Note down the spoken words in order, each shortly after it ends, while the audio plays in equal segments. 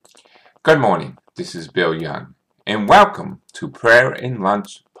Good morning. This is Bill Young, and welcome to Prayer and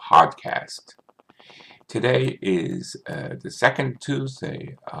Lunch Podcast. Today is the second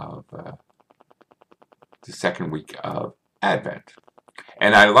Tuesday of the second week of Advent,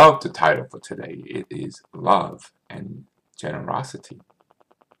 and I love the title for today. It is Love and Generosity.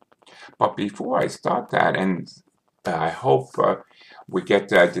 But before I start that, and I hope we get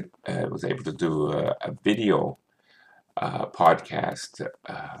was able to do a video podcast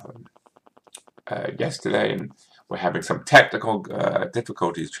yesterday, and we're having some technical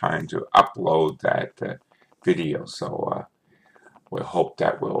difficulties trying to upload that video. So we hope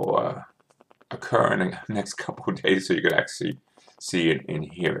that will occur in the next couple of days so you can actually see it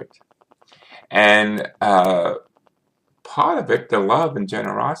and hear it. And part of it, the love and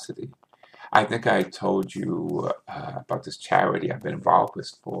generosity. I think I told you about this charity I've been involved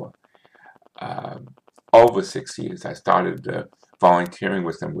with for uh, over 6 years. I started volunteering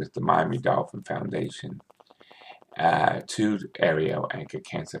with them with the Miami Dolphin Foundation to Ariel Anchor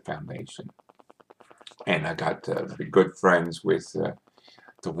Cancer Foundation. And I got to be good friends with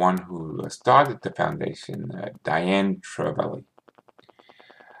the one who started the foundation, Diane Trevelli.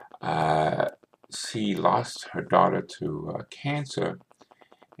 She lost her daughter to cancer,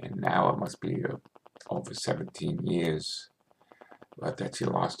 and now it must be over 17 years that she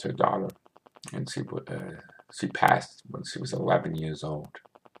lost her daughter. And she passed when she was 11 years old.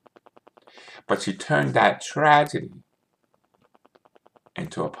 But she turned that tragedy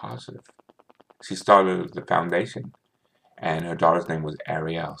into a positive. She started the foundation, and her daughter's name was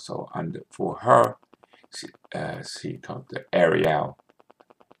Ariel. So for her, she called the Ariel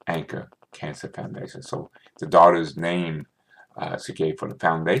Anchor Cancer Foundation. So the daughter's name she gave for the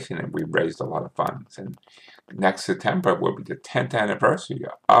foundation, and we raised a lot of funds. And next September will be the 10th anniversary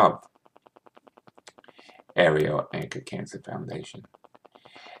of Ariel Anchor Cancer Foundation.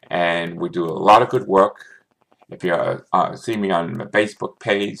 And we do a lot of good work. If you see me on the Facebook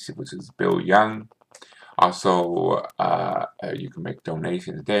page, which is Bill Young, also you can make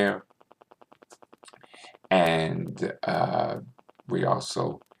donations there. And we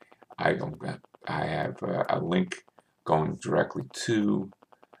also, I have a link going directly to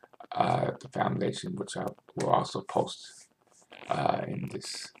the foundation, which I will also post in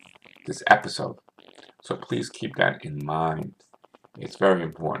this episode. So please keep that in mind. It's very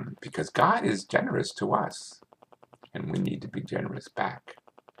important because God is generous to us, and we need to be generous back.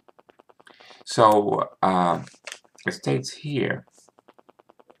 So it states here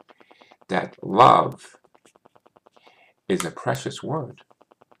that love is a precious word,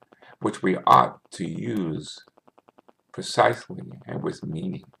 which we ought to use precisely and with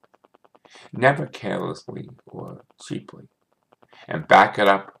meaning, never carelessly or cheaply, and back it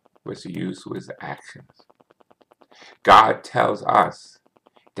up with use with actions. God tells us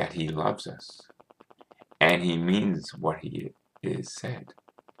that He loves us, and He means what He is said.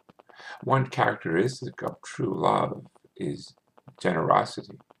 One characteristic of true love is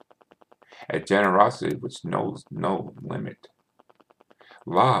generosity, a generosity which knows no limit.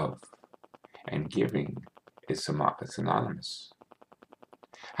 Love and giving is synonymous.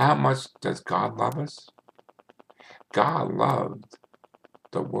 How much does God love us? God loved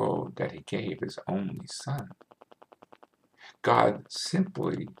the world that He gave His only Son. God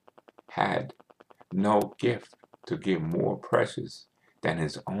simply had no gift to give more precious than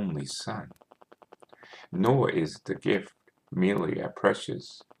His only Son. Nor is the gift merely a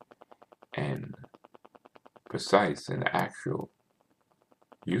precious and precise and actual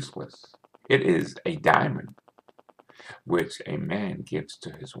useless. It is a diamond which a man gives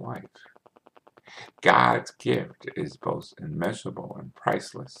to his wife. God's gift is both immeasurable and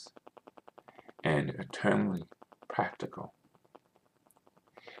priceless, and eternally practical.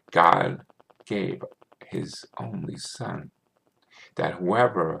 God gave His only Son, that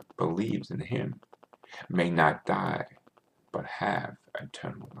whoever believes in Him may not die, but have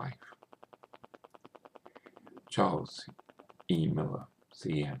eternal life. Charles E. Miller,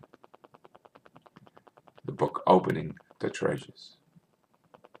 CM. The book Opening the Treasures.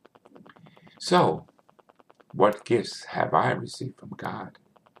 So, what gifts have I received from God,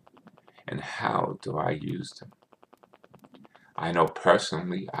 and how do I use them? I know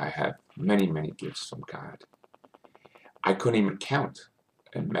personally I have many, many gifts from God. I couldn't even count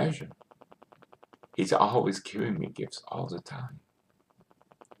and measure. He's always giving me gifts all the time.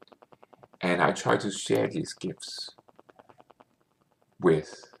 And I try to share these gifts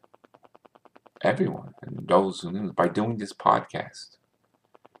with everyone and those who know by doing this podcast.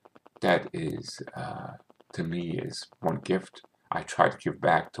 That is, to me, is one gift I try to give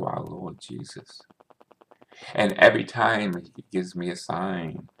back to our Lord Jesus. And every time He gives me a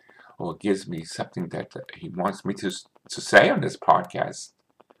sign or gives me something that he wants me to say on this podcast,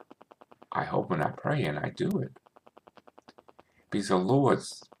 I hope and I pray and I do it. Because the Lord,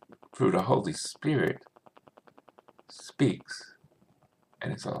 through the Holy Spirit, speaks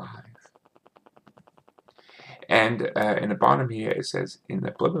and is alive. And in the bottom here it says, in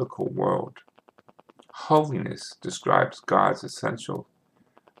the biblical world, holiness describes God's essential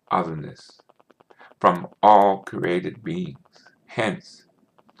otherness from all created beings. Hence,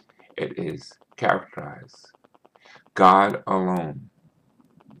 it is characterized God alone.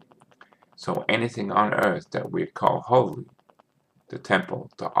 So anything on earth that we call holy, the temple,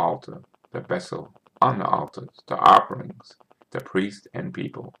 the altar, the vessel on the altars, the offerings, the priest and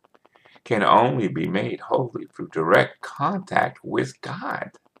people, can only be made holy through direct contact with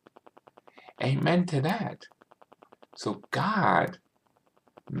God. Amen to that. So God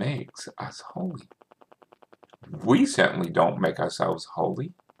makes us holy. We certainly don't make ourselves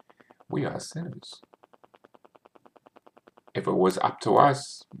holy. We are sinners. If it was up to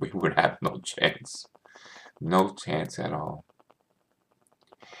us, we would have no chance. No chance at all.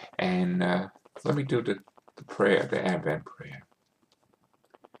 And let me do the prayer, the Advent prayer.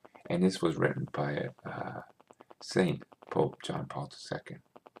 And this was written by Saint Pope John Paul II.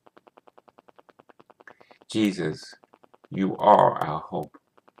 Jesus, you are our hope.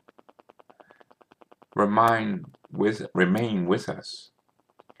 Remain with us.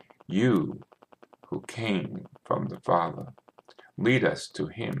 You who came from the Father, lead us to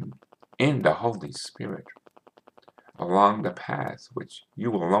him in the Holy Spirit, along the path which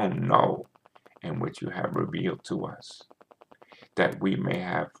you alone know and which you have revealed to us, that we may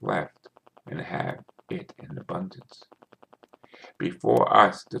have left and have it in abundance. Before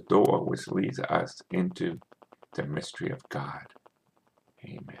us the door which leads us into the mystery of God.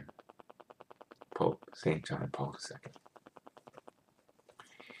 Amen. Pope St. John Paul II.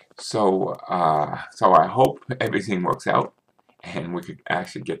 So I hope everything works out and we could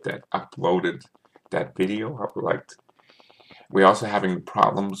actually get that uploaded, that video uploaded. We're also having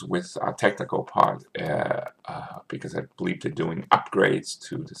problems with our technical part because I believe they're doing upgrades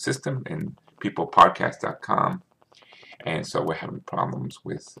to the system in peoplepodcast.com, and so we're having problems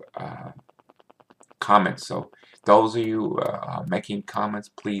with comments. So those of you making comments,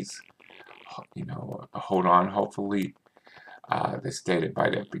 please, hold on. Hopefully, they stated by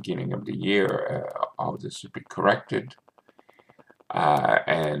the beginning of the year, all this should be corrected.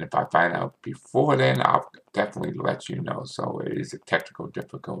 And if I find out before then, I'll definitely let you know. So it is a technical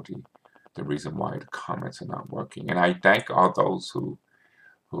difficulty, the reason why the comments are not working. And I thank all those who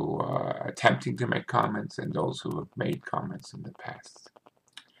are attempting to make comments and those who have made comments in the past.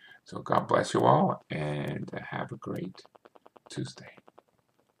 So God bless you all and have a great Tuesday.